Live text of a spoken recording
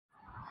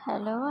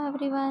Hello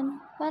everyone,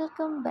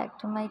 welcome back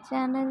to my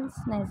channel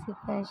Snazzy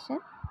Fashion.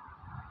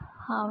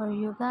 How are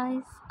you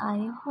guys?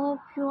 I hope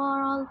you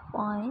are all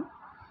fine,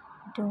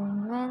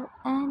 doing well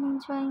and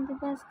enjoying the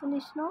best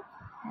condition of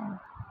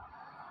health.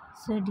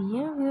 So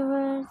dear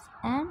viewers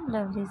and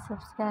lovely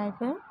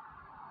subscriber,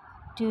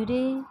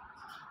 today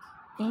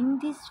in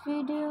this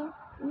video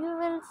you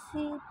will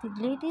see the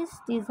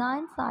latest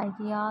designs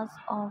ideas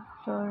of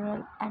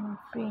floral and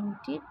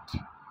printed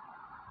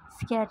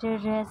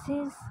scattered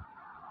dresses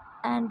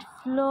and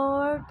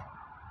flowered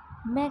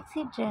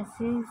maxi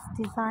dresses,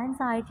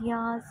 designs,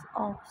 ideas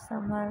of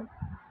summer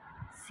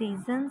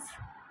seasons.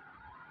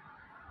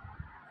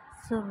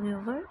 So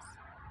viewers,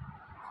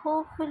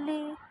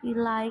 hopefully you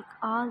like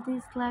all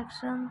these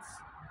collections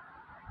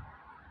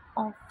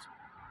of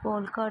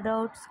polka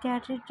dot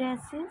scattered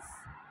dresses,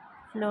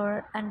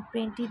 floral and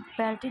printed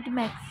belted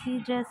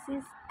maxi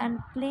dresses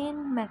and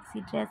plain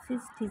maxi dresses,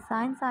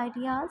 designs,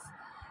 ideas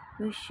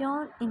we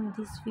shown in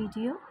this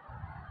video.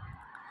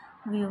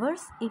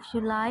 Viewers, if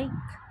you like,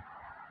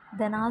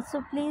 then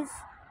also please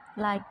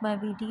like my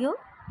video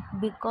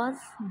because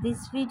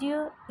this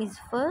video is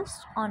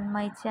first on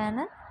my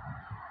channel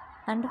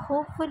and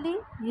hopefully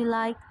you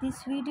like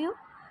this video.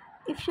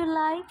 If you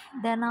like,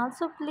 then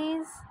also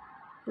please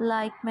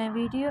like my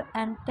video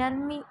and tell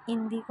me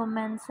in the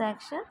comment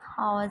section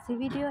how was the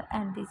video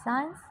and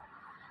designs,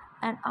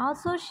 and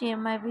also share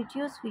my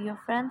videos with your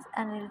friends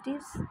and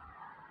relatives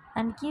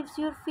and gives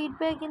your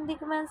feedback in the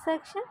comment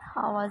section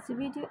how was the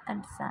video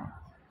and design.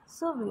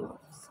 So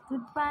viewers,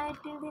 goodbye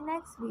till the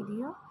next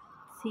video.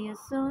 See you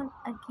soon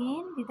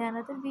again with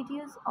another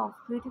videos of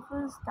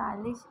beautiful,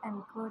 stylish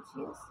and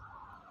gorgeous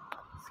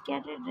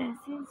scattered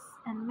dresses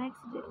and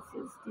maxi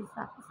dresses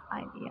designs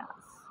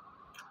ideas.